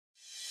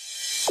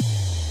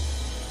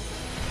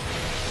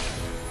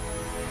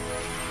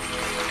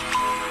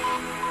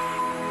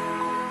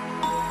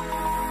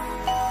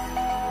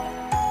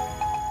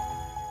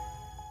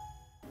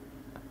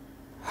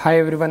Hi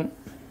everyone,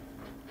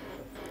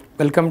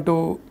 welcome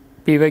to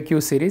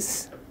PYQ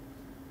series.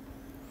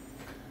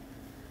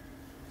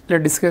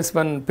 Let's discuss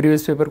one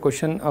previous paper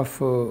question of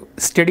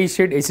steady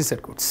state AC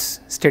circuits.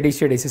 Steady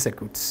state AC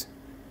circuits.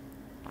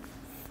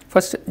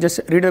 First,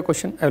 just read the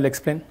question. I will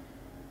explain.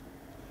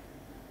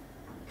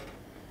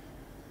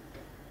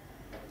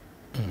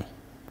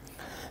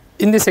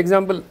 In this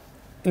example,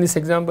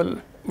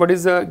 what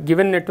is the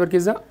given network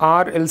is a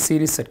RL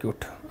series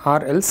circuit.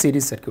 RL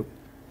series circuit.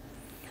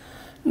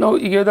 Now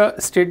you give the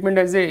statement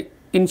as a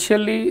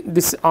initially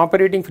this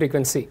operating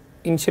frequency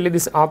is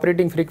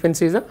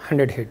a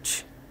 100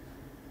 Hz.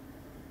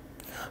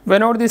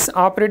 Whenever this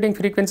operating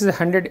frequency is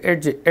 100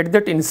 Hz, at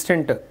that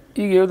instant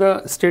you give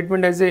the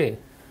statement as a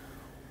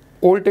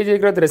voltage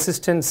across the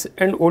resistance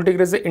and voltage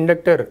across the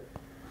inductor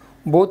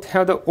both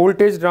have the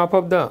voltage drop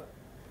of the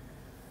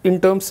in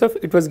terms of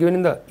it was given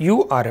in the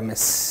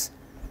URMS.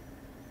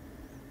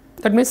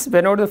 That means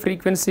whenever the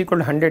frequency equal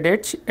to 100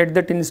 Hz, at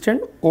that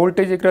instant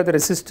voltage across the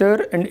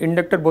resistor and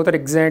inductor both are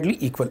exactly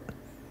equal.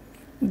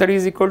 That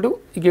is equal to,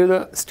 you give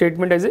the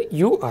statement as a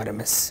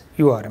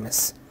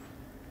URMS.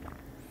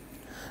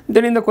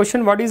 Then in the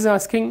question what is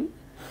asking,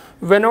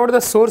 whenever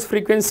the source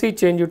frequency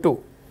change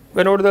to,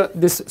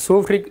 this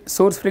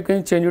source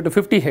frequency change to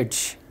 50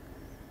 Hz,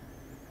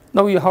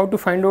 now you have to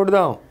find out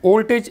the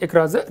voltage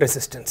across the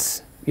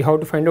resistance. You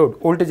have to find out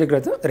voltage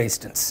across the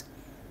resistance.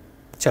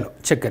 Chalo,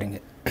 check करेंगे.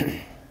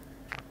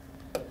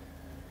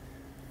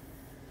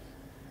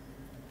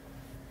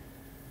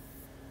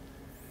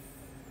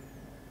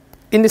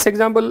 In this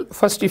example,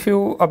 first if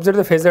you observe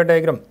the phasor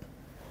diagram,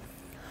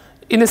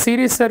 in a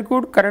series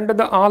circuit, current of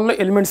all the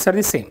elements are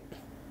the same.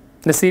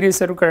 In the series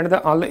circuit, current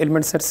of all the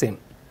elements are same.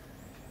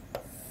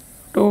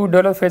 To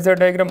develop phasor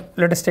diagram,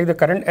 let us take the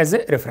current as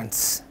a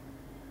reference.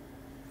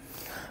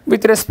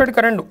 With respect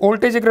to current,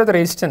 voltage across the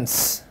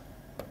resistance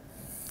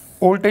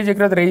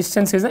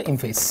is in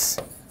phase.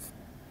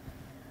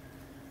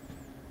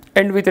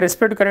 And with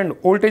respect to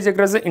current, voltage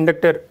across the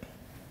inductor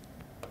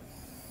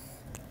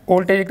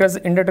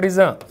is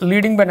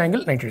leading by an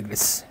angle 90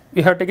 degrees.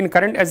 We have taken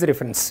current as a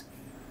reference.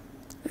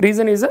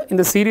 Reason is in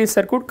the series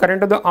circuit,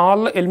 current of the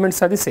all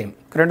elements are the same.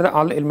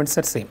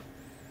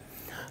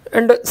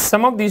 And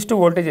sum of these two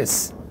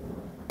voltages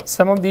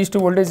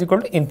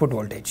equal to input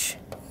voltage.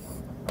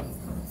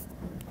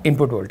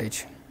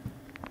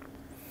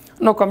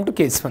 Now come to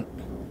case 1.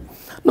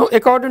 Now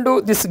according to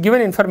this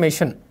given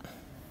information,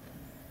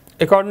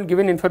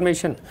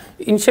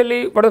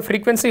 initially what is the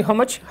frequency, how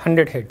much?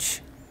 100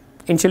 Hz.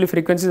 Initially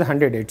frequency is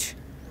 100 Hz.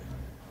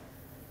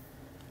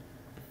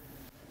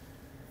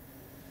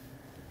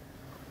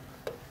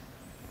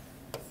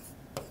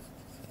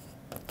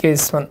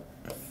 Case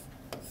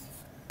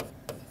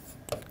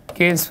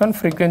 1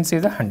 frequency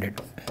is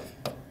 100.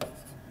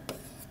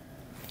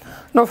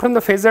 Now from the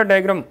phasor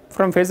diagram,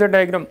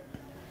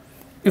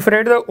 if you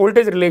write the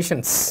voltage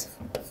relations,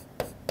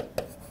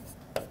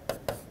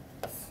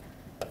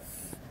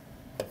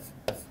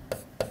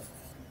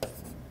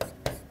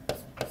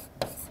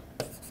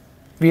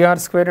 VR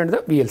square and the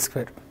VL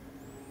square.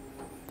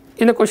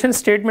 In the question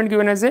statement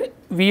given as a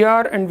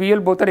VR and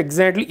VL both are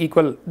exactly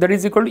equal, that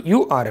is equal to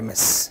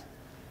URMS.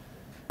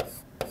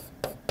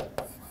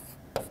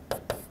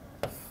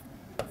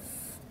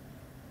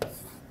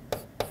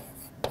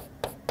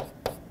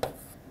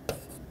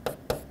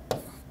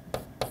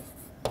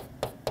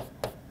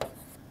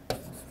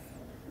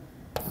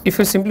 If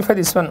you simplify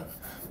this one,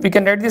 we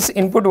can write this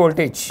input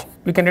voltage.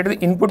 We can write the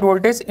input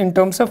voltage in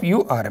terms of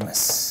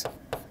URMS.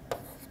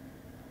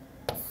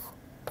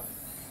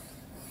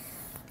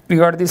 We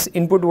got this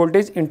input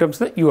voltage in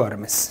terms of the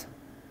URMS.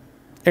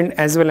 And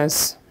as well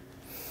as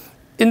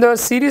in the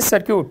series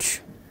circuit,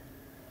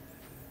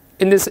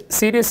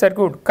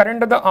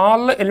 current of the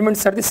all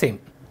elements are the same.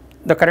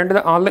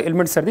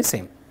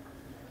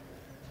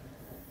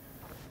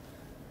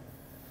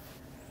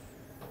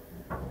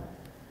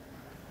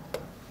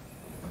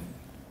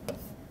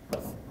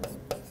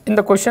 In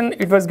the question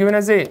it was given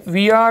as a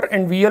VR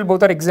and VL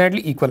both are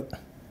exactly equal.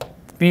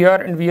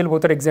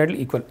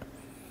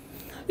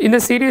 In the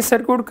series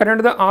circuit, current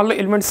of the all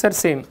elements are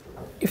same.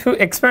 If you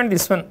expand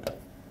this one,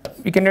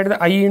 we can add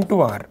the I into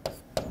R.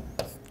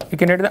 We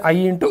can add the I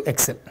into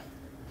XL.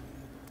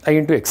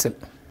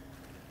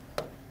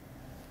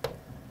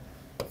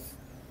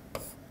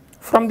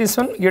 From this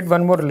one, you get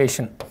one more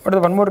relation. What is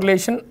the one more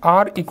relation?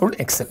 R equal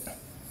to XL.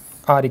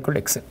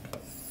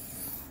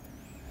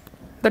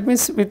 That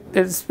means with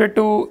respect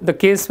to the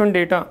case 1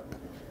 data,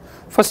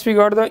 first we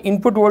got the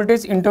input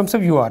voltage in terms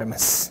of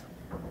URMS.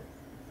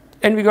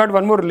 And we got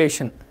one more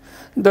relation,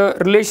 the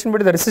relation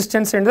between the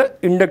resistance and the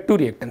inductive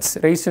reactance.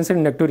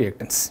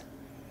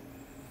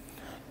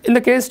 In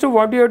the case 2,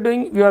 what we are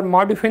doing, we are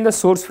modifying the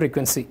source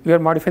frequency.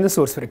 What is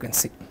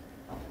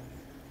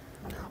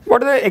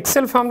the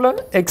XL formula?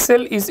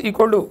 XL is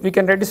equal to, we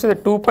can write this as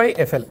 2 pi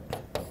FL.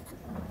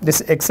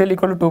 This XL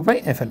equal to 2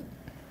 pi FL.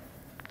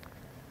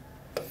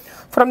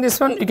 From this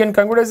one, you can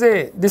conclude as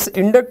this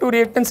inductive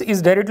reactance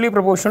is directly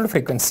proportional to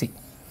frequency.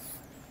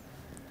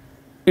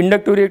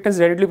 Inductive reactance is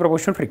directly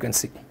proportional to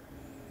frequency.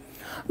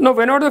 Now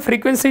whenever the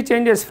frequency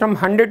changes from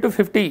 100 to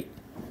 50,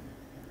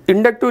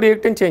 inductive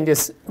reactance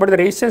changes, but the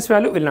resistance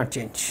value will not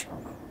change.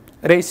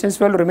 Resistance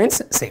value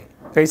remains same.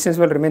 Resistance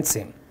value remains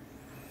same.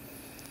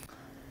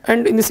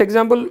 And in this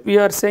example, we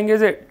are saying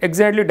is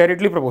exactly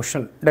directly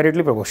proportional.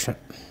 Directly proportional.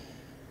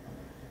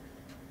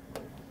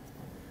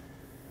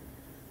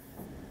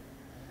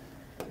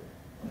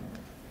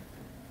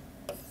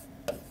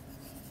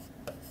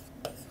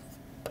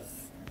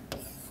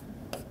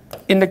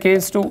 In the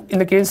case 2,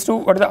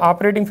 what the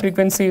operating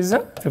frequency is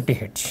 50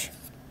 Hz.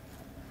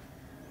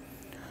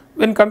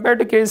 When compared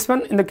to case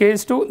 1, in the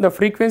case 2, the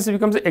frequency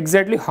becomes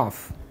exactly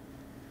half.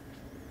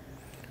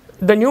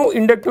 The new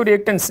inductive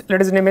reactance, let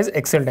us name as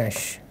XL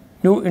dash.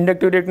 New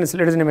inductive reactance,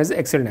 let us name as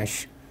XL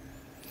dash.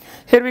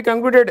 Here we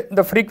concluded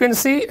the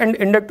frequency and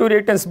inductive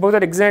reactance both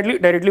are exactly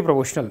directly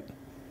proportional.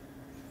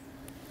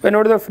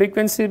 Whenever the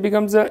frequency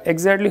becomes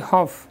exactly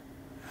half,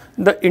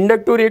 the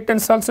inductive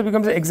reactance also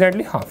becomes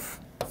exactly half.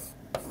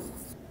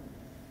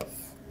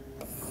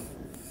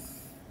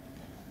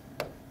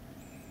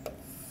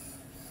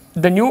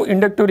 The new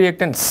inductive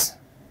reactance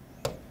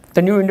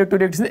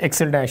is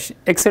XL dash.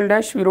 XL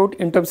dash we wrote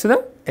in terms of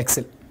the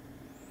XL.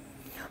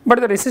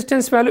 But the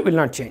resistance value will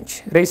not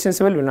change. Resistance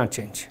value will not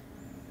change.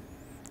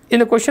 In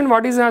the question,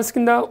 what is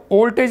asking the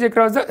voltage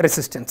across the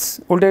resistance,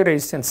 voltage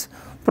resistance,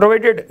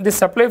 provided the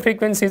supply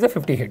frequency is a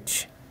 50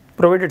 Hz.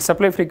 Provided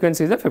supply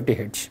frequency is a 50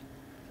 Hz.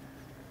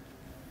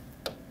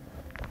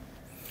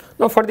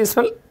 Now for this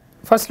one,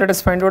 first let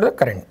us find out the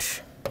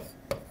current.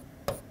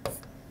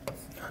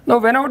 Now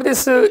whenever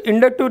this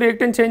inductive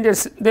reactance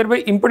changes,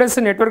 thereby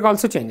impedance network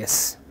also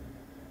changes.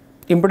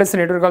 Impedance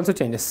network also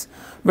changes.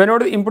 Whenever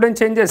the impedance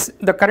changes,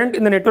 the current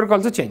in the network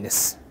also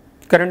changes.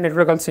 Current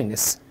network also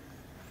changes.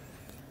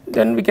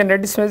 Then we can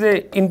write this as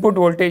a input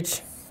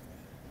voltage.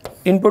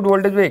 Input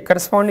voltage by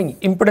corresponding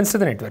impedance to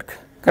the network.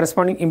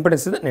 Corresponding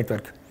impedance to the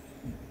network.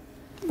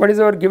 What is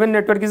our given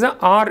network is a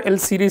RL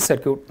series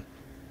circuit.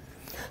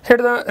 Here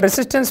the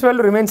resistance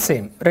value remains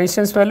same.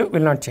 Resistance value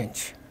will not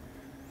change.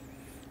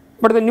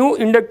 But the new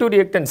inductive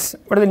reactance,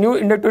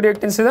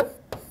 is a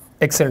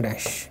XL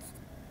dash.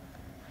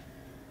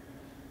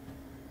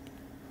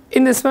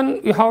 In this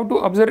one, you have to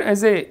observe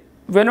as a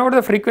whenever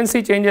the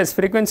frequency changes,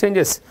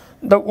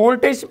 the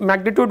voltage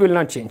magnitude will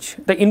not change.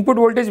 The input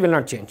voltage will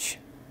not change.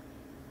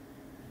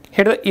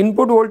 Here the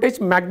input voltage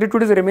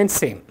magnitude remains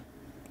same.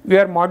 We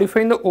are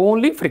modifying the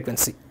only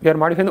frequency. We are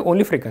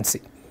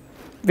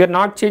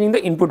not changing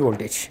the input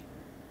voltage.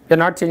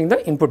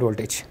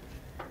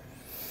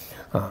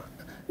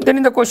 Then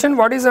in the question,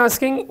 what is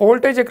asking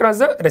voltage across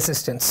the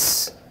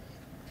resistance?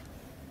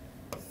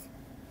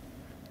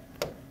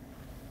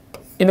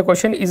 In the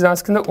question is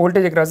asking the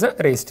voltage across the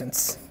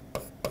resistance.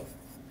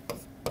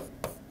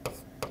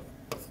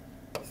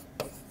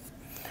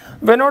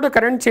 Whenever the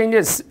current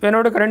changes,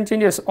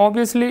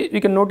 obviously we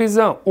can notice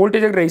the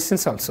voltage and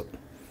resistance also.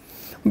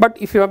 But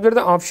if you observe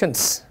the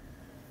options,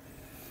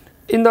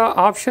 in the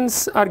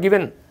options are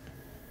given.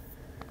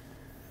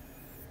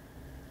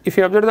 If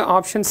you observe the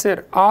options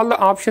here, all the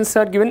options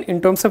are given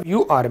in terms of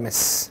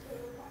URMS.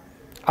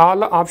 All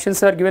the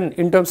options are given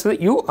in terms of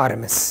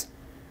URMS.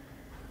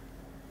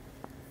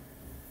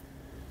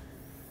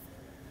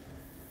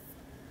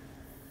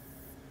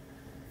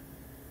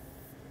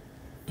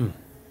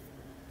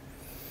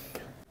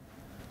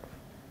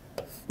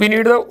 We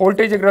need the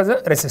voltage across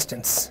the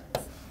resistance.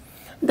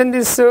 Then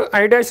this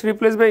I dash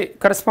replaced by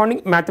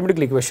corresponding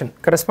mathematical equation.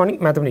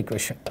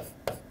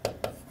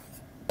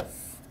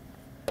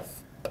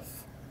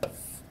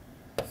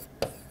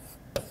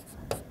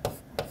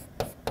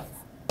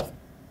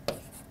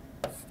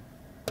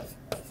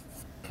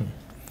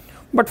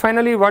 But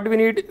finally, what we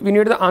need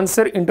the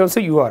answer in terms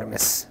of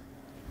URMS.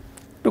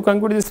 To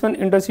conclude this one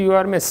in terms of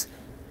URMS,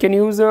 can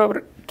you use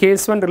our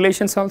case 1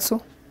 relations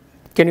also?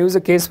 Can you use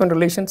the case 1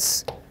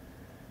 relations?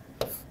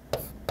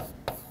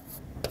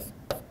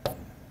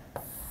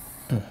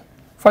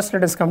 First,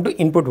 let us come to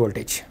input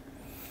voltage.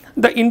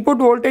 The input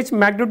voltage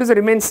magnitude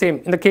remains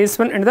same in the case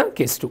 1 and the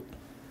case 2.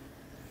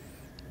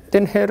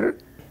 Then here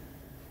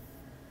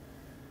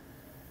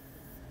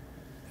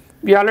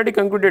we already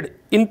concluded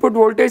input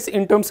voltage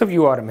in terms of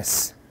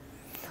URMS.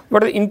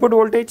 What is the input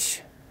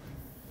voltage?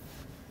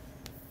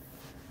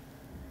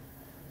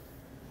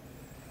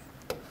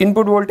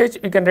 Input voltage,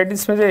 we can write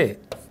this as a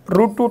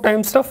root 2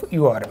 times of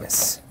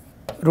URMS.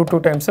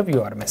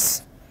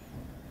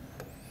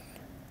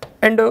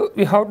 And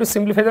we have to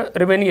simplify the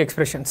remaining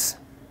expressions.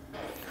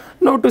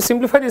 Now to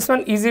simplify this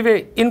one easy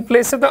way, in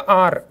place of the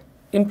R,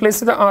 can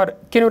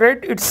you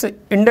write its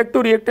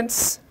inductive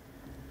reactance?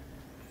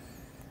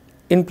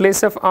 In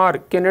place of R,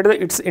 can you write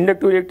its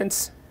inductive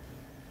reactance?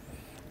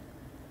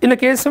 In the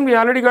case 1, we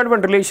already got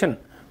one relation.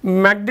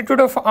 Magnitude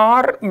of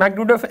R,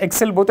 magnitude of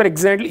XL both are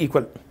exactly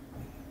equal.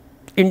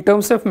 In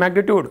terms of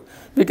magnitude,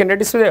 we can write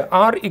this way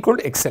R equal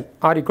to XL.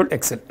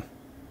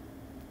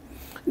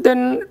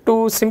 Then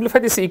to simplify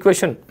this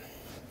equation,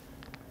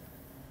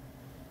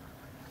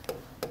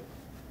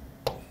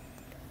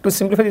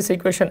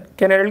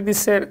 can I write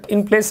this here?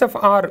 In place of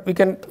R, we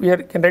can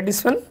write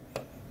this one.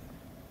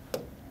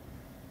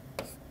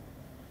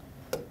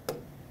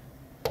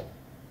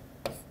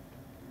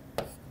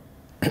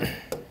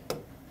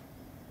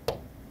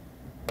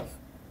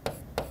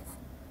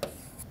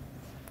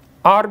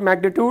 R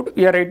magnitude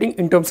we are writing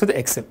in terms of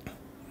the XL.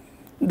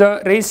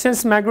 The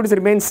resistance magnitudes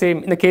remain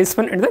same in the case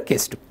 1 and the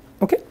case 2.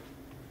 Okay.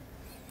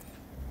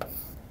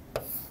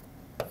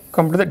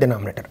 Come to the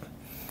denominator.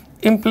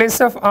 In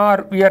place of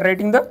R we are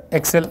writing the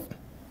XL.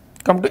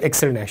 Come to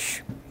XL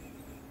dash.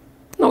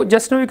 Now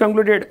just now we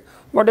concluded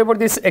what about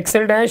this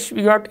XL dash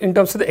we got in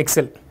terms of the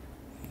XL.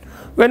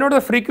 Whenever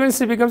the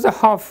frequency becomes a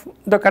half,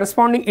 the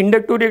corresponding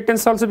inductive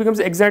reactance also becomes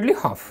exactly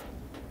half.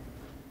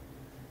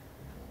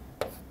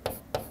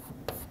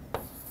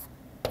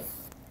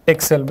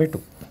 XL by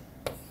 2.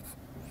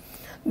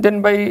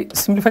 Then by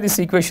simplify this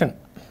equation,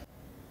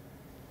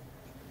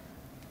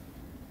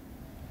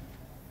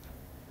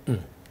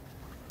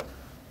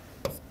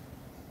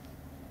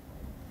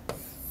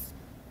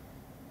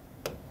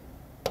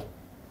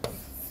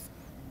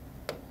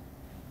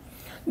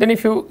 then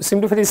if you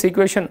simplify this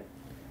equation,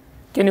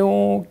 can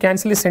you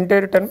cancel this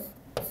entire term?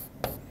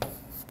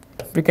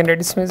 We can write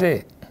this as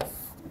a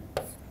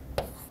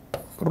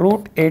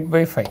root 8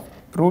 by 5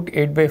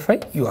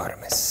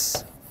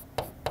 URMS.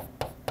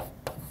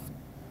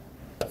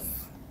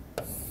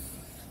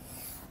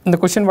 In the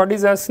question what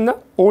is asked in the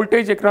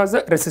voltage across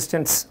the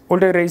resistance,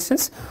 voltage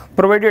resistance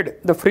provided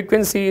the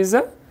frequency is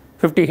a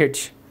 50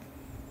 Hz.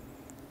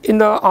 In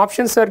the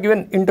options are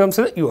given in terms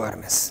of the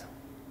URMS.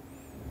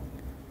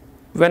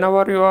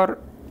 Whenever you are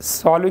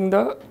solving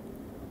the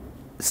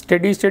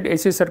steady state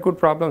AC circuit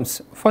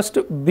problems, first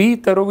be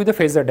thorough with the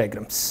phasor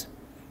diagrams,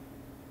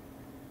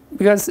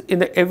 because in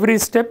the every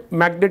step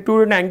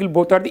magnitude and angle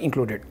both are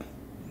included.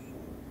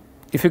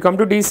 If you come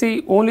to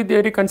DC, only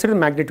there you consider the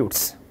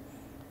magnitudes.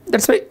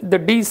 That's why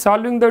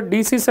solving the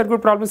DC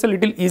circuit problem is a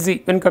little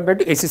easy when compared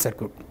to AC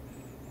circuit.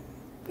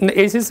 In the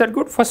AC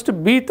circuit,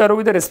 first be thorough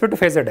with the respect to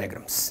phasor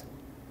diagrams.